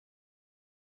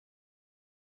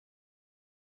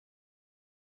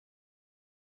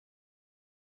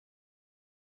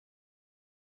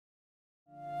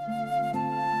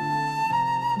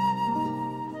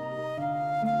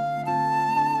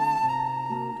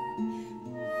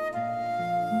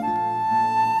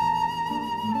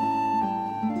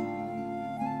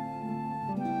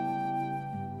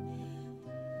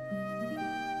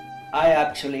I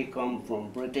actually come from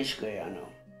British Guyana.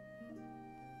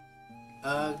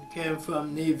 I came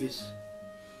from Nevis,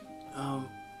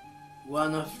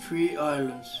 one of 3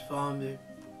 islands formed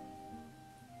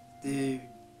the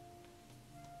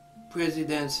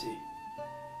presidency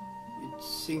with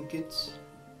St. Kitts,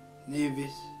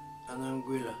 Nevis and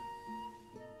Anguilla.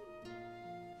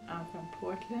 I'm from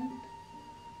Portland,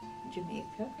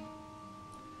 Jamaica.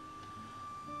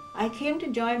 I came to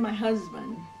join my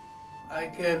husband. I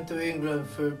came to England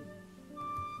for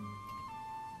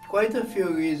quite a few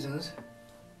reasons.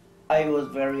 I was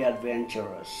very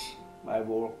adventurous. I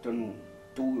worked on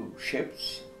 2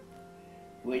 ships,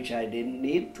 which I didn't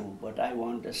need to, but I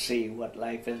wanted to see what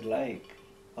life is like,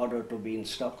 other to being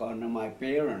stuck under my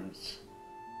parents.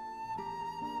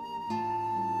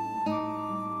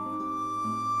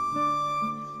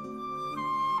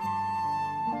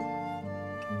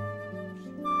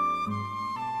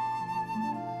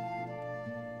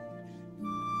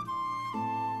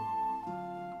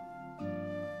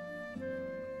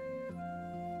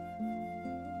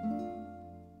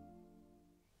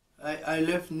 I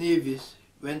left Nevis,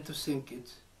 went to St.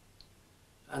 Kitts,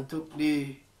 and took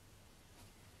the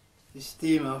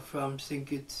steamer from St.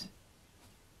 Kitts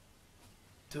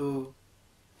to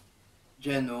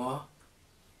Genoa.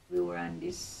 We were on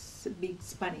this big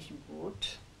Spanish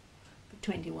boat for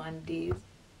 21 days.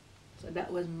 So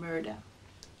that was murder,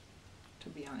 to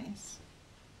be honest.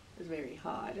 It was very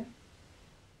hard.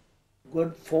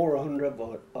 Good 400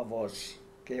 of us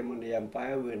came on the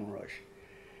Empire Windrush.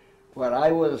 Well,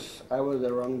 I was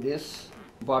around this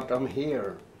bottom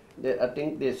here. I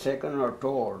think the second or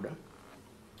third.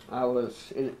 I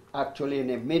was actually in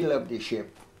the middle of the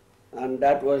ship. And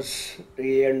that was the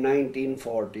year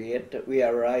 1948. We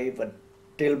arrived at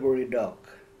Tilbury Dock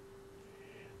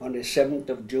on the 7th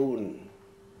of June.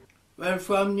 Well,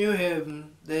 from New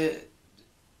Haven,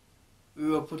 we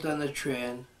were put on a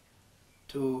train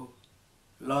to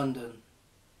London.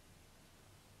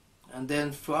 And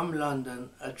then from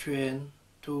London, a train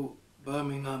to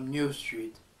Birmingham New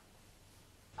Street.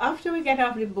 After we get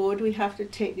off the boat, we have to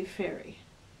take the ferry.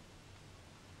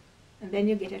 And then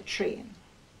you get a train.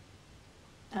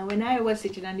 And when I was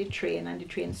sitting on the train and the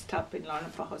train stopped in London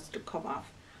for us to come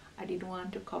off, I didn't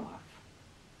want to come off.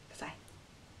 Because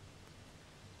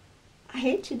I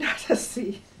hate it out at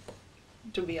sea,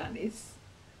 to be honest.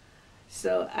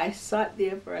 So I sat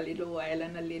there for a little while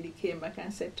and a lady came back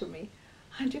and said to me,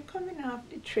 "And you're coming off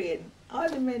the train. All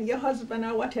the men, your husband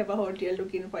or whatever out there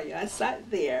looking for you." I sat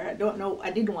there. I don't know,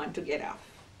 I didn't want to get off.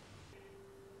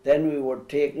 Then we were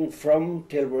taken from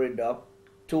Tilbury Dock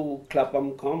to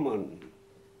Clapham Common.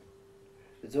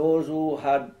 Those who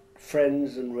had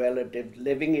friends and relatives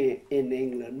living in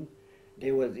England,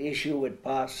 they was issued with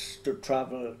pass to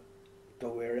travel to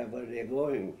wherever they're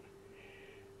going.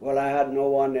 Well, I had no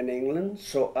one in England,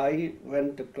 so I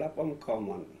went to Clapham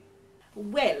Common.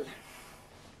 Well,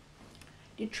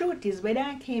 the truth is, when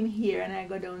I came here and I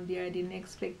go down there, I didn't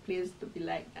expect place to be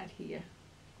like that here.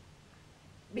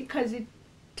 Because it's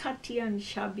tatty and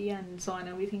shabby and so on,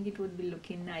 and we think it would be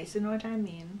looking nice, you know what I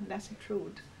mean? That's the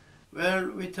truth. Well,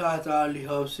 we thought all the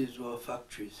houses were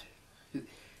factories.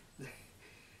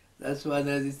 That's one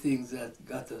of the things that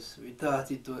got us. We thought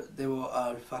they were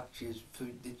all factories for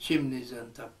the chimneys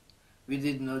and top. We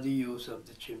didn't know the use of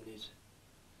the chimneys.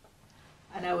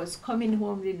 And I was coming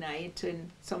home the night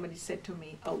and somebody said to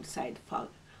me, outside fog.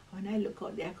 When I look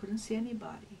out there, I couldn't see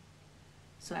anybody.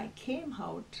 So I came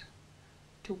out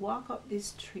to walk up this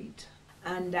street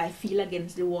and I feel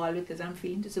against the wall because I'm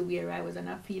feeling to see where I was and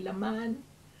I feel a man.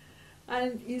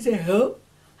 And he said, "Oh,"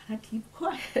 and I keep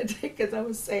quiet because I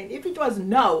was saying, if it was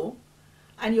now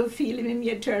and you feel him,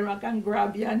 you turn back and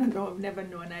grab you, and I've never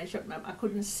known. I shut my mouth. I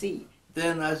couldn't see.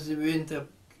 Then as the winter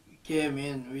came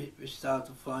in, we started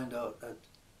to find out that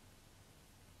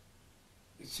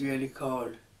it's really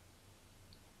cold.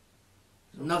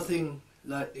 Nothing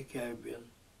like the Caribbean.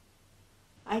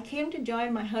 I came to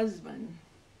join my husband.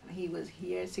 He was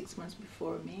here 6 months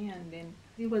before me, and then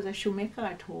he was a shoemaker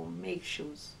at home, make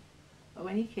shoes. But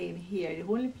when he came here,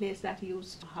 the only place that he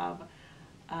used to have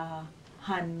a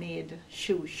handmade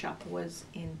shoe shop was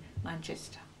in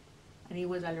Manchester. And he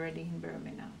was already in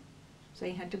Birmingham. So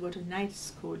he had to go to night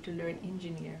school to learn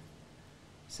engineer.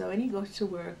 So when he goes to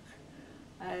work,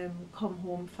 come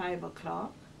home 5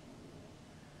 o'clock.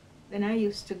 Then I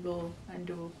used to go and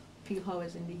do a few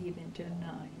hours in the evening till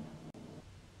 9.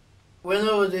 When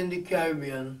I was in the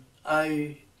Caribbean,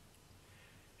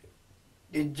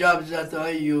 the jobs that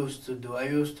I used to do, I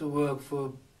used to work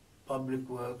for public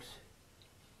works.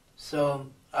 So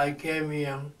I came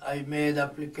here, I made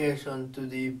application to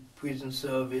the prison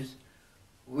service,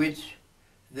 which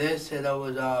They said I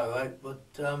was alright, but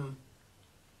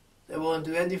they weren't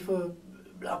ready for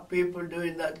black people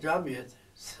doing that job yet.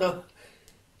 So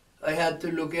I had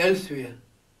to look elsewhere.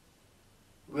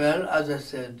 Well, as I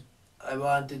said, I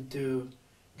wanted to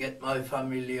get my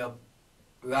family up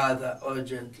rather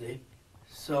urgently,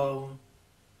 so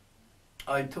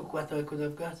I took what I could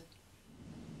have got.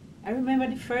 I remember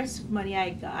the first money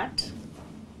I got,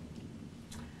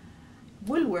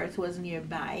 Woolworth was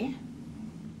nearby,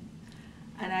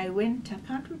 and I went, I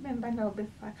can't remember now,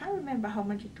 I can't remember how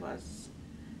much it was,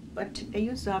 but they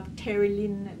used to have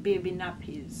Terylin baby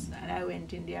nappies, and I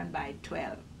went in there and buy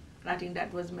 12. I think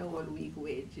that was my whole week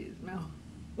wages.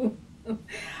 No.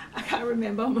 I can't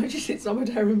remember how much it is, but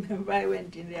I remember I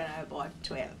went in there and I bought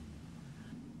 12.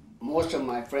 Most of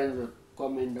my friends were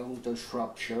coming down to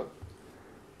Shropshire,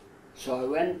 so I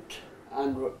went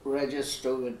and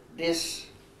registered with this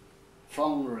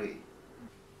foundry.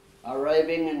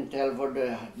 Arriving in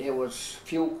Telford, there was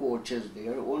few coaches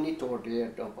there, only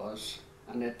 38 of us,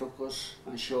 and they took us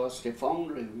and showed us the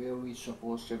foundry where we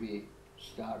supposed to be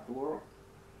start work.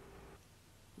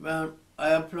 Well, I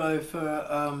applied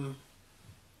for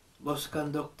bus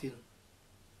conducting.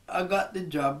 I got the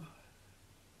job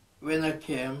when I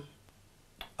came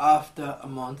after a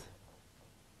month,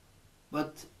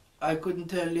 but I couldn't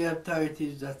tell the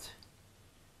authorities that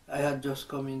I had just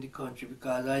come in the country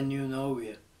because I knew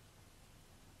nowhere.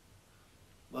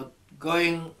 But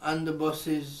going on the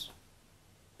buses,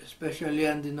 especially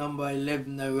on the number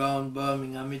 11 around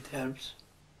Birmingham, it helps.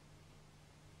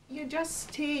 You just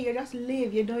stay, you just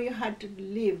live, you know you had to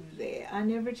live there,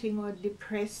 and everything was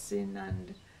depressing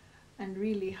and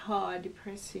really hard,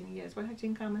 depressing, yes, but I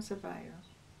think I'm a survivor.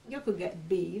 You could get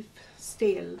beef,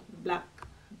 stale black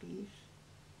beef.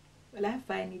 Well, I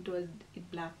find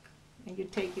it black, and you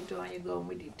take it on, you go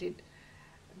with it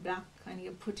black, and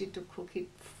you put it to cook it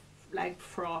like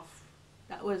froth.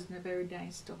 That wasn't very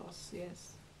nice to us,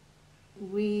 yes.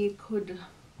 We could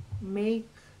make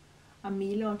a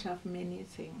meal out of many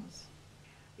things.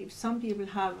 If some people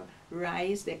have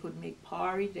rice, they could make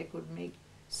porridge, they could make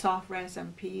soft rice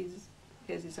and peas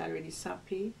because it's already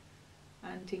soppy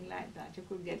and things like that. You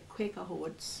could get Quaker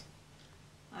oats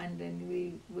and then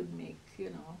we would make, you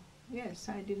know, yes,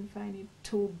 I didn't find it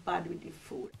too bad with the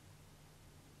food.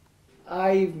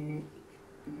 I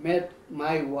met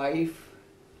my wife,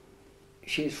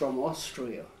 she's from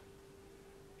Austria.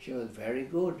 She was very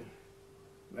good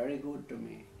to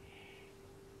me.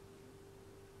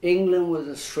 England was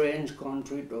a strange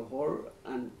country to her,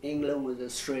 and England was a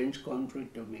strange country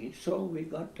to me. So we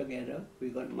got together, we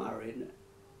got married,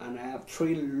 and I have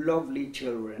 3 lovely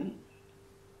children.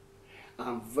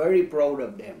 I'm very proud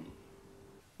of them.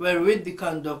 Well, with the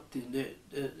conducting,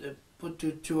 they put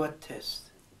you through a test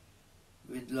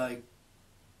with like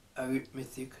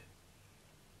arithmetic,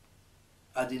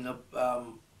 adding up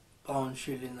pound,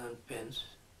 shilling and pence.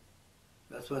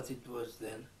 That's what it was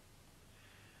then.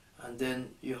 And then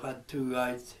you had to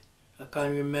write, I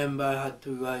can remember I had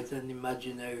to write an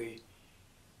imaginary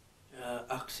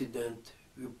accident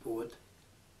report.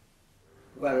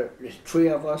 Well, the 3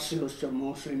 of us used to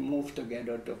mostly move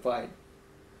together to fight.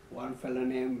 One fellow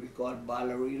named we called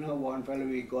Ballerina, one fellow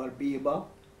we called Bebop.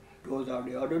 Those are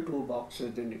the other 2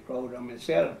 boxers in the crowd and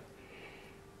myself.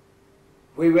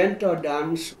 We went to a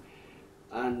dance,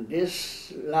 and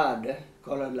this lad,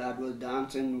 colored lad, was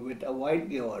dancing with a white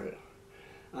girl.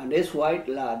 And this white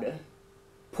lad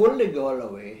pulled the girl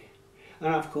away,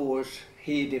 and of course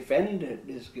he defended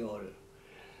this girl.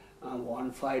 And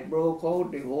one fight broke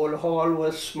out, the whole hall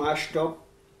was smashed up.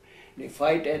 The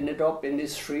fight ended up in the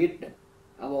street.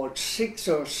 About 6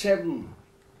 or 7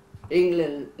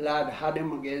 England lad had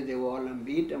him against the wall and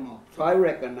beat him up. So I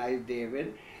recognized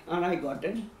David, and I got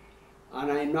him,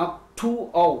 and I knocked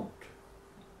 2 out.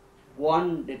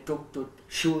 One they took to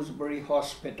Shrewsbury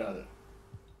Hospital.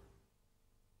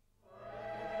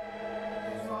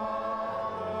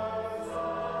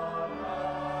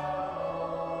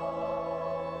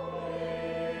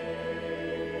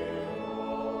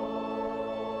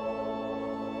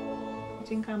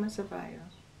 I think I'm a survivor.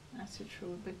 That's the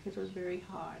truth, because it was very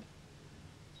hard.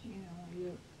 You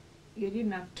know, you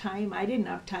didn't have time. I didn't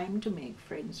have time to make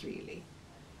friends really.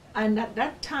 And at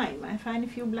that time, I find a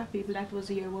few black people that was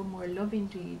here were more loving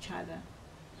to each other.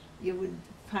 You would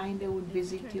find they would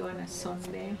visit you on a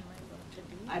Sunday.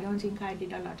 I don't think I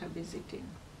did a lot of visiting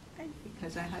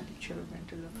because I had the children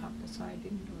to look after, so I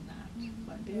didn't do that.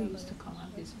 But they used to come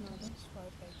and visit us.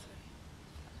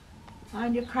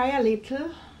 And you cry a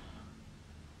little,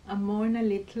 and mourn a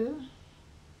little,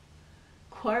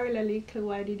 quarrel a little,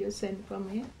 why did you send for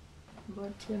me?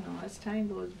 But you know, as time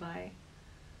goes by,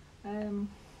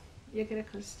 You get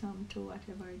accustomed to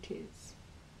whatever it is.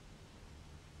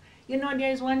 You know,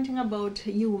 there is one thing about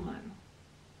human.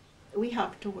 We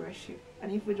have to worship.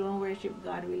 And if we don't worship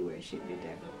God, we'll worship the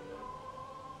devil.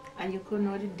 And you could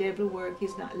know the devil work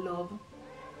is not love.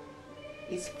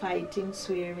 It's fighting,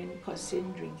 swearing,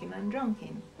 cussing, drinking, and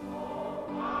drunking.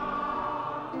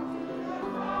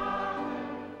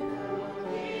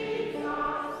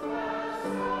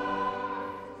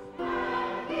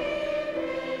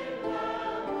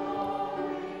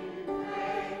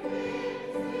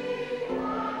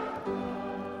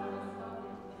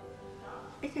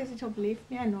 Because it uplifts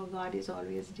me. I know God is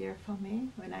always there for me.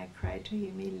 When I cry to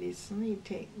Him, He listens, He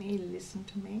take me, He listen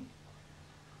to me.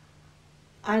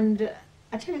 And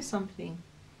I tell you something,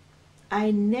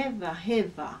 I never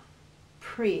ever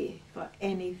pray for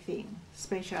anything,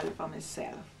 especially for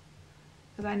myself.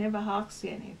 Because I never ask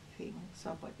anything.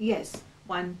 So, but yes,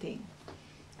 one thing.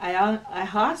 I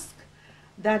ask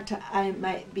that I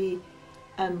might be,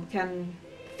 can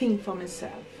think for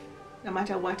myself. No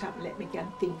matter what happens, let me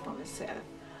can think for myself.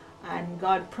 And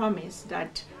God promised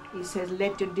that He says,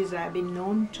 let your desire be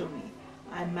known to me.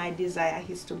 And my desire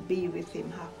is to be with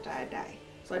Him after I die.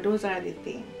 So those are the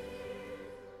things.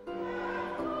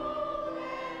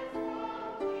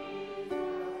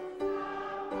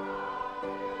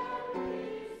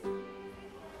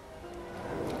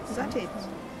 Is that it?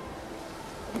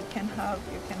 You can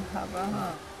have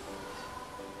a...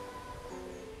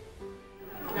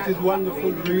 It is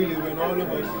wonderful, really, when all of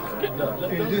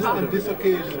us, on this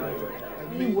occasion,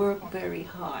 he worked very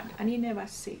hard, and he never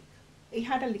sick. He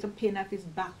had a little pain of his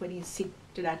back when he sit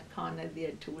to that corner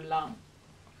there too long.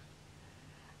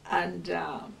 And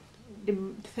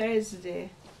the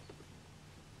Thursday,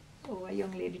 a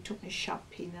young lady took me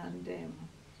shopping, and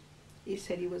he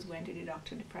said he was going to the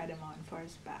doctor the Friday morning for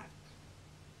his back.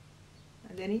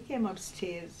 And then he came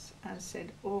upstairs and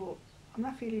said, oh, I'm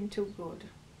not feeling too good.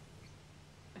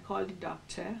 I called the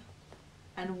doctor,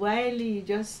 and while he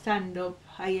just stand up,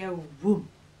 I hear boom,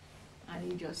 and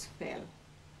he just fell.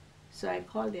 So I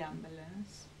called the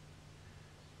ambulance,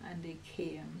 and they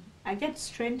came. I get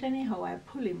strength anyhow. I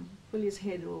pull his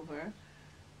head over,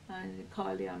 and they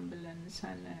called the ambulance,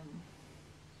 and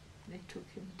they took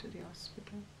him to the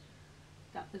hospital.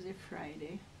 That was a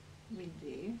Friday,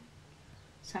 midday.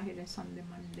 Saturday, Sunday,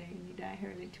 Monday, and he died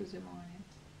early Tuesday morning.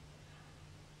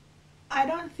 I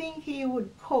don't think he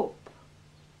would cope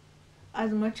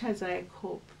as much as I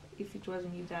cope if it was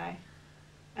me die.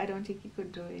 I don't think he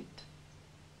could do it.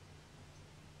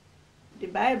 The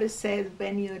Bible says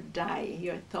when you die,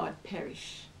 your thought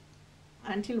perish.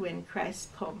 Until when Christ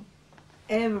come,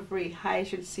 every eye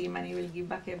should see him, and he will give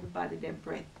back everybody their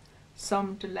breath.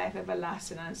 Some to life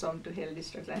everlasting and some to hell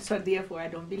destruction. So therefore I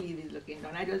don't believe he's looking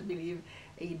down. I just believe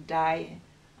he die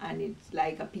and it's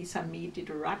like a piece of meat, it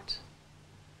rot.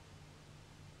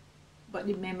 But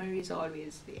the memory is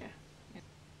always there.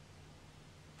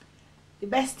 The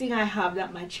best thing I have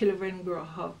that my children grow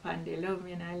up and they love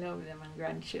me and I love them, and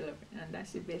grandchildren, and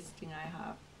that's the best thing I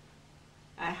have.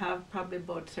 I have probably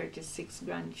about 36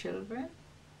 grandchildren,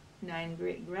 9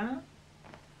 great-grand,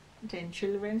 10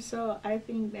 children, so I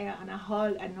think they are on a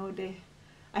whole,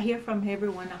 I hear from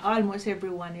everyone, almost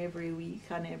everyone every week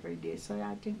and every day, so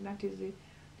I think that is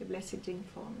the blessed thing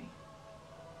for me,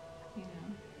 you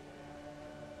know.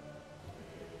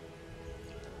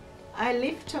 I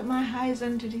lift up my eyes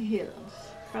unto the hills,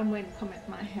 from whence cometh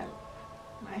my help.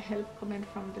 My help cometh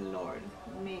from the Lord,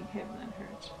 who made heaven and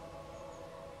earth.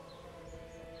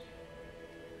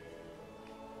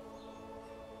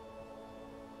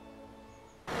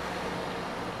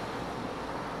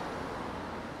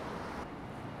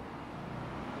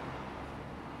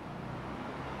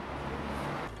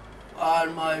 All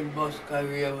my bus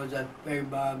career was at Perry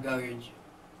Bar Garage.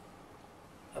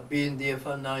 I've been there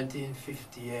from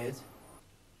 1958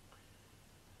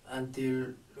 until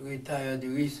retired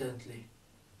recently.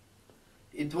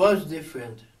 It was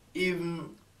different.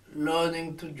 Even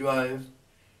learning to drive,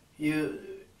 you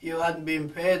hadn't been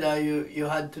paid, or you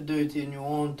had to do it in your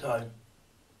own time.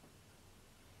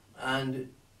 And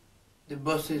the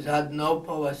buses had no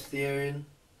power steering,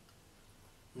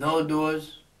 no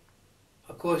doors.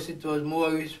 Of course, it was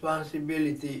more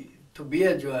responsibility to be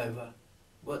a driver,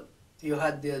 but you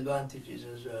had the advantages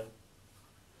as well.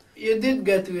 You did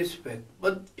get respect,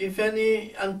 but if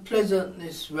any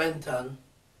unpleasantness went on,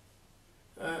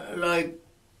 like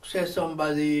say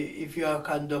somebody, if you're a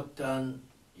conductor and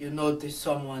you notice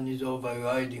someone is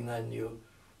overriding and you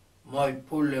might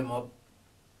pull them up,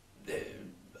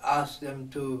 ask them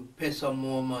to pay some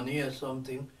more money or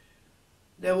something,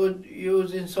 they would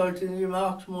use insulting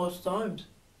remarks most times.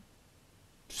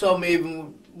 some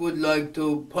even would like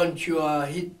to punch you or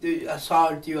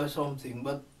assault you or something,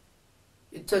 but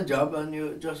it's a job and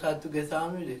you just had to get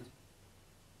on with it.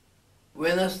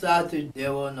 When I started,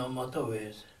 there were no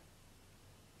motorways.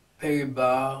 Perry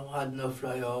Bar had no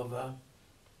flyover,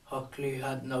 Hockley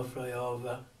had no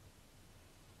flyover,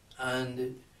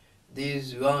 and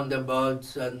these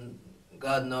roundabouts and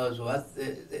God knows what,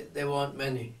 they weren't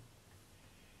many.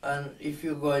 And if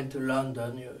you go into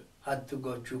London, you had to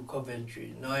go through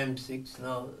Coventry. No M6,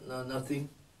 no nothing.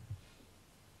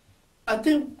 I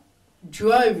think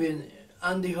driving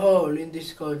on the whole in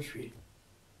this country,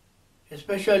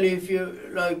 especially if you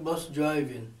like bus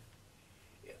driving,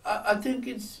 I think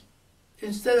it's,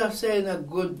 instead of saying a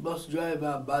good bus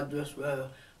driver, a bad bus driver,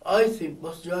 I think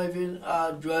bus driving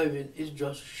or driving is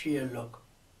just sheer luck.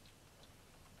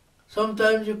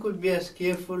 Sometimes you could be as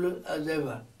careful as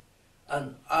ever,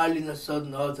 and all in a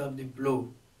sudden, out of the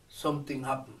blue, something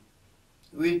happened,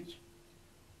 which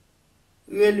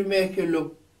really make you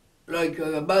look like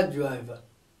you're a bad driver.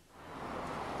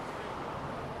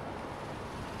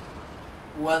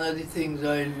 One of the things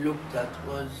I looked at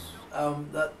was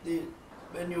that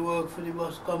when you work for the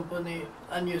bus company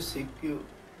and you're sick, you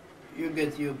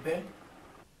get your pay.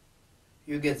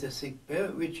 You get a sick pay,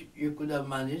 which you could have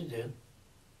managed then.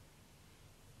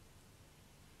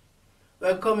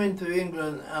 Well, coming to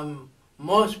England,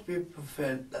 most people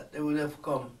felt that they would have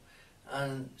come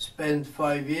and spent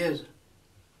 5 years.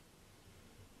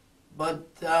 But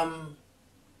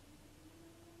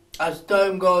as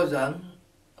time goes on,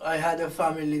 I had a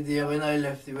family there when I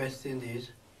left the West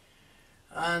Indies.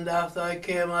 And after I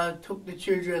came, I took the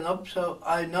children up, so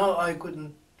I know I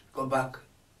couldn't go back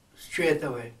straight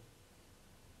away.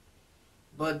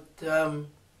 But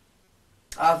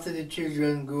after the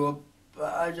children grew up,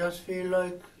 I just feel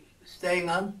like staying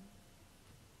on.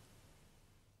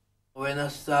 When I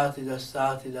started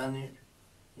on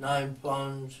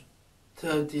 £9,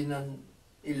 13 and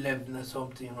 11 or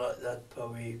something like that per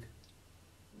week.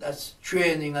 That's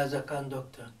training as a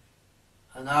conductor.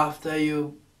 And after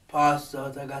you passed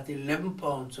out, I got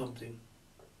 £11 something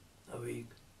a week.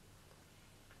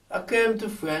 I came to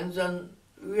friends and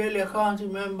really I can't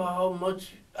remember how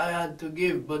much I had to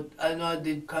give, but I know I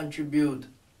did contribute.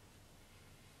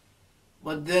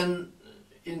 But then,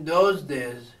 in those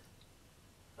days,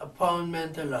 £1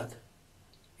 meant a lot.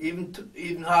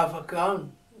 Even half a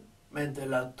crown meant a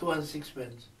lot, 2 and 6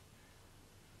 pence.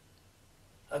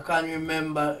 I can't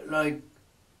remember, like,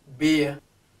 beer.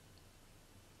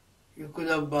 You could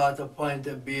have bought a pint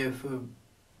of beer for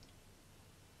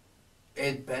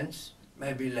 8 pence,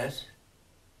 maybe less.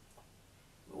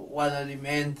 One of the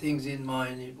main things in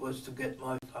mind, it was to get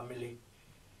my family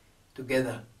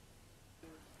together.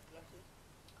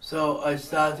 So I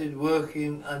started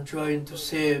working and trying to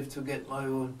save to get my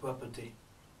own property.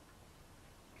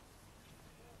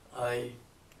 I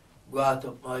brought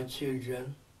up my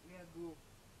children,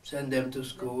 sent them to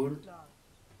school,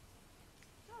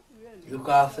 look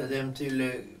after them till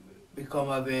they become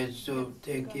of age to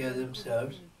take care of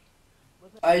themselves.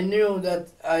 I knew that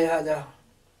I had a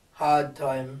hard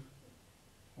time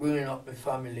bringing up my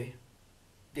family.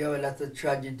 There were a lot of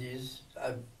tragedies.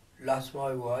 I lost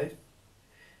my wife.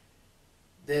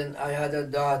 Then I had a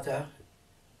daughter,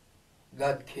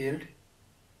 got killed.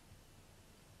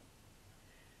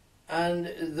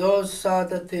 And those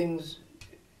sort of things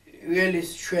really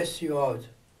stress you out.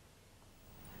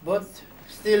 But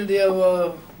still there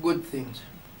were good things.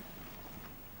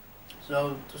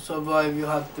 So to survive you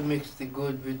have to mix the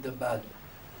good with the bad.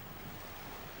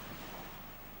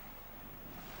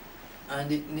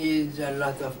 And it needs a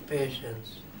lot of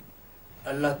patience,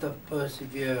 a lot of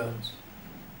perseverance.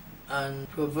 And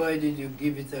provided you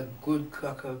give it a good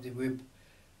crack of the whip,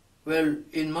 well,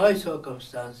 in my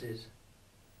circumstances,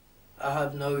 I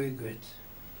have no regrets.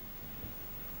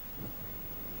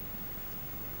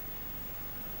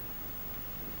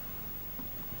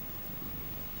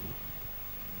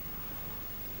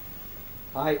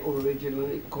 I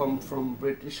originally come from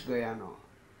British Guyana,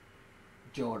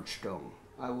 Georgetown.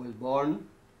 I was born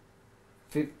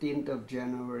 15th of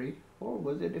January, or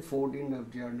was it the 14th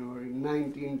of January,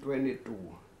 1922.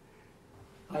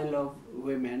 I love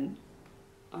women,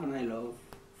 and I love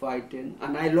fighting,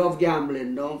 and I love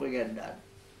gambling, don't forget that.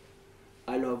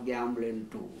 I love gambling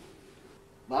too.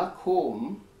 Back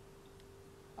home,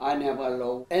 I never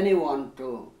allowed anyone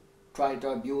to try to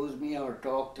abuse me or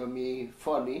talk to me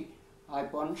funny. I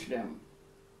punch them.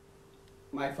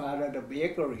 My father had a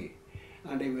bakery,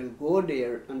 and they will go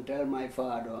there and tell my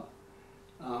father,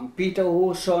 Peter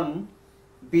Ho's son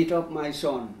beat up my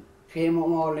son, came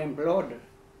home all in blood.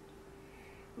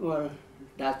 Well,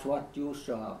 that's what used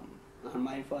to happen. And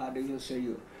my father used to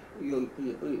say,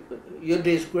 you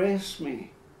disgrace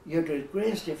me. You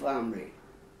disgrace the family.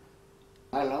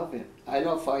 I love it. I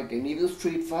love fighting, even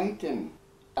street fighting.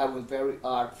 I was very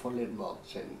artful in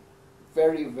boxing.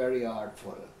 Very, very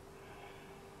artful.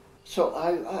 So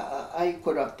I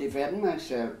could have defended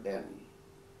myself then.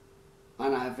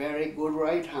 And I have a very good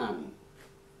right hand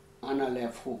and a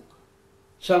left hook.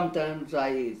 Sometimes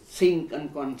I think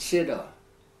and consider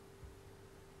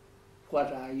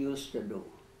what I used to do.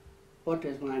 What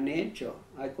is my nature?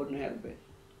 I couldn't help it.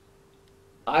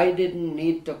 I didn't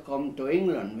need to come to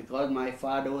England because my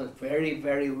father was very,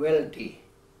 very wealthy.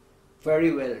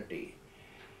 Very wealthy.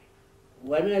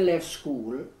 When I left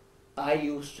school, I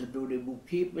used to do the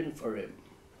bookkeeping for him.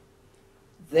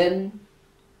 Then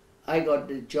I got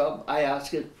the job. I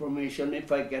asked his permission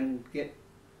if I can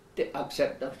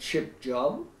accept a ship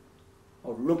job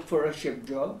or look for a ship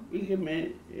job. He gave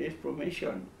me his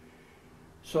permission.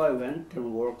 So I went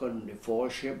and worked on the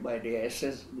foreship by the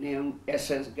SS named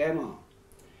SS Gamma.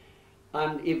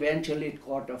 And eventually it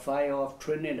caught a fire off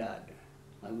Trinidad.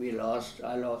 And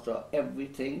I lost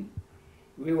everything.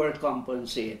 We were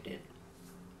compensated.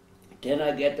 Then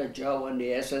I get a job on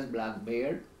the SS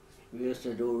Blackbeard. We used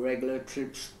to do regular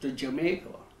trips to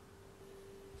Jamaica.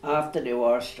 After the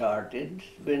war started,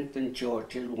 Winston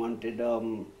Churchill wanted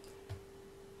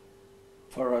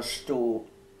for us to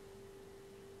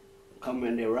come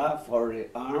in the RAF for the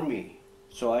army.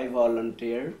 So I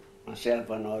volunteered, myself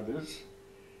and others.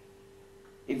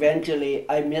 Eventually,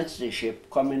 I missed the ship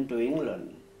coming to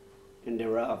England in the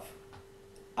RAF.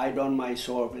 I done my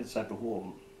service at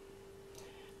home.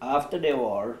 After the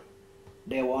war,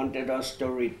 they wanted us to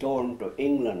return to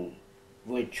England,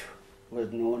 which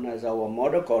was known as our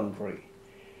mother country.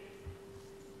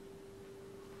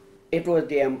 It was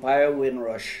the Empire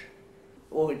Windrush.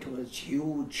 Oh, it was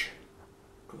huge.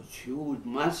 It was huge,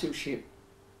 massive ship.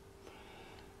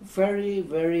 Very,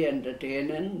 very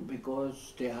entertaining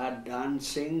because they had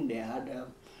dancing, they had,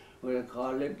 what do you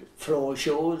call it, floor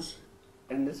shows,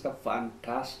 and it's a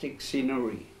fantastic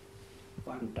scenery,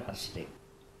 fantastic.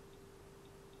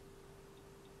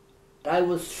 I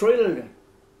was thrilled.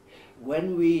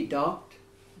 When we docked,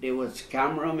 there was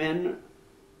cameramen,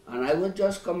 and I was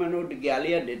just coming out the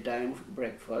galley at the time for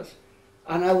breakfast,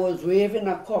 and I was waving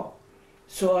a cup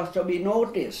so as to be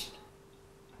noticed.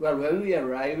 Well, when we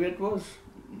arrived, it was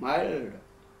mild.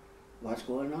 What's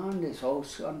going on? This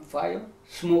house on fire?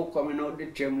 Smoke coming out the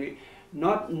chimney,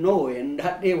 not knowing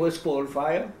that there was coal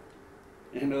fire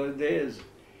in those days.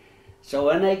 So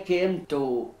when I came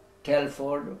to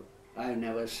Telford, I've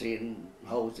never seen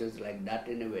houses like that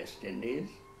in the West Indies,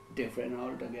 different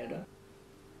altogether.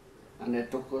 And they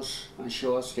took us and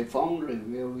showed us the foundry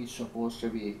where we supposed to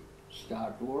be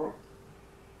start work.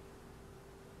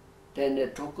 Then they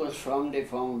took us from the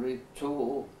foundry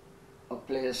to a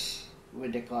place where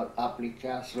they call Apley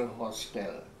Castle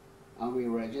Hostel, and we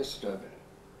registered.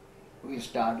 We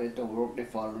started to work the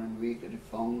following week at the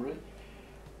foundry,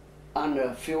 and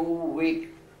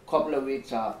couple of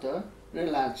weeks after, the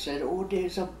lad said, "Oh,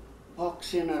 there's a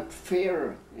boxing at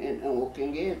fair in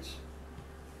Oaken Gates,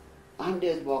 and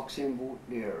there's boxing booth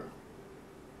there."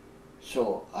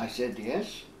 So I said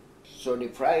yes. So the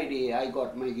Friday I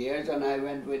got my gears and I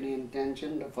went with the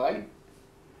intention to fight.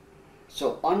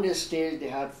 So on the stage they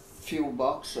had few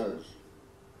boxers,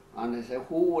 and they said,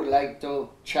 "Who would like to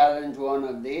challenge one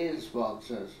of these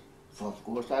boxers?" So of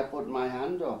course I put my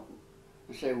hand up.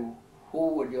 I said, "Who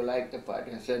would you like to fight?"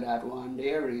 I said, "That one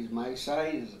there, he's my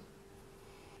size."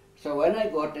 So when I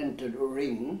got into the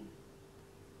ring,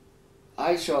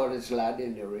 I saw this lad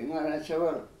in the ring and I said,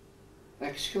 "Well,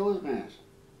 excuse me,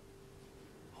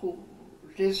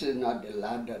 this is not the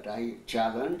lad that I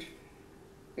challenge."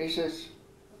 He says,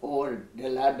 "Oh, the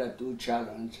lad that you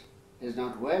challenge is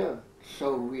not well,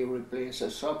 so we replace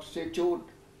a substitute."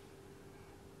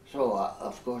 So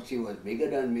of course he was bigger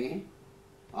than me.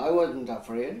 I wasn't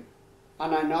afraid,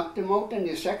 and I knocked him out in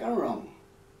the second round.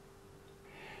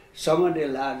 Some of the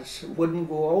lads wouldn't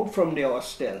go out from the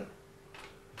hostel.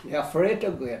 They're afraid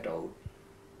to get out.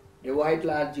 The white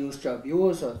lads used to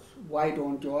abuse us. "Why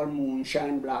don't you all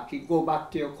moonshine blackie go back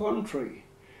to your country?"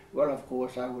 Well, of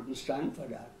course, I wouldn't stand for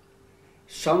that.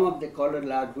 Some of the colored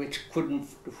lads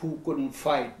who couldn't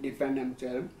fight, defend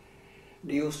themselves,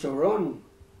 they used to run.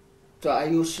 So I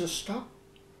used to stop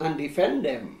and defend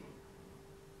them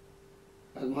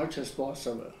as much as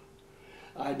possible.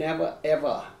 I never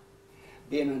ever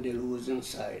been on the losing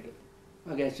side.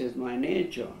 I guess it's my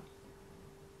nature.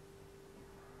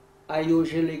 I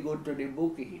usually go to the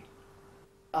bookie.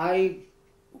 I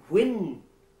win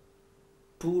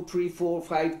 2, 3, 4,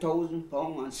 5,000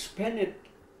 pounds and spend it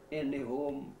in the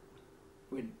home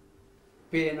with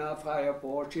paying off higher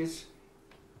porches,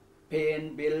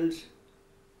 paying bills.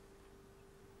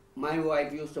 My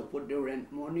wife used to put the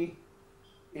rent money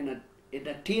in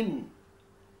a tin.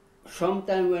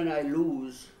 Sometime when I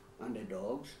lose on the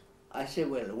dogs, I say,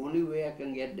 well, the only way I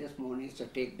can get this money is to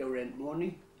take the rent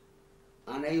money.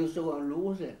 And I used to go and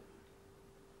lose it.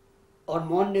 On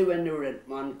Monday when the rent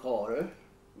man called,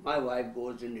 my wife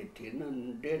goes in the tin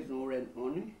and there's no rent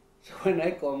money. So when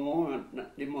I come home on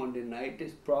the Monday night,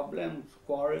 there's problems,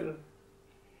 quarrel.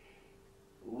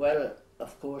 Well,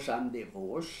 of course I'm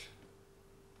divorced.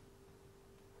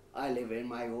 I live in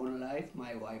my own life.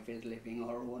 My wife is living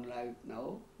her own life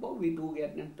now. But we do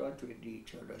get in touch with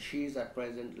each other. She's at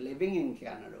present living in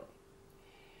Canada.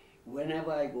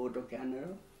 Whenever I go to Canada,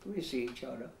 we see each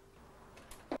other.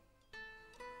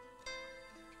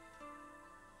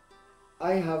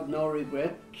 I have no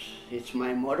regrets. It's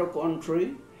my mother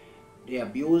country. They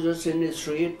abuse us in the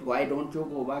street. Why don't you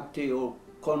go back to your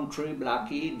country,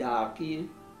 blackie, darkie,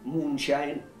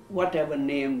 moonshine, whatever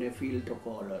name they feel to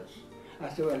call us. I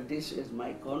said, well, this is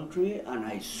my country and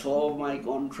I serve my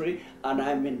country and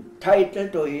I'm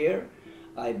entitled to here.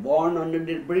 I born under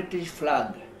the British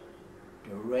flag,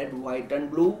 the red, white and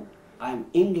blue. I'm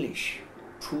English,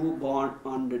 true born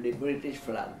under the British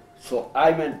flag. So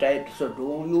I'm entitled, so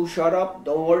don't you shut up,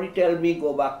 don't worry, tell me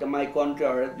go back to my country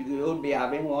or else you'll be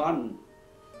having one.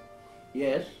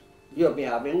 Yes, you'll be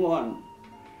having one.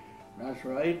 That's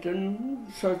right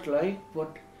and such like,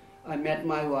 but I met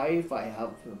my wife, I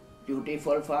have a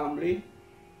beautiful family.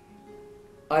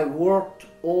 I worked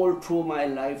all through my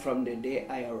life from the day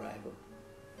I arrived.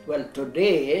 Well,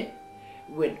 today,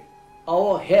 with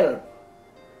our help,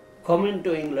 coming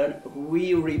to England,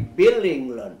 we rebuild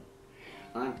England.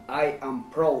 And I am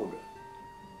proud.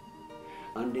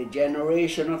 And the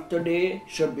generation of today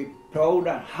should be proud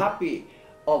and happy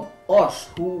of us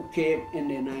who came in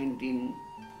the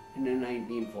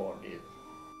 1940s.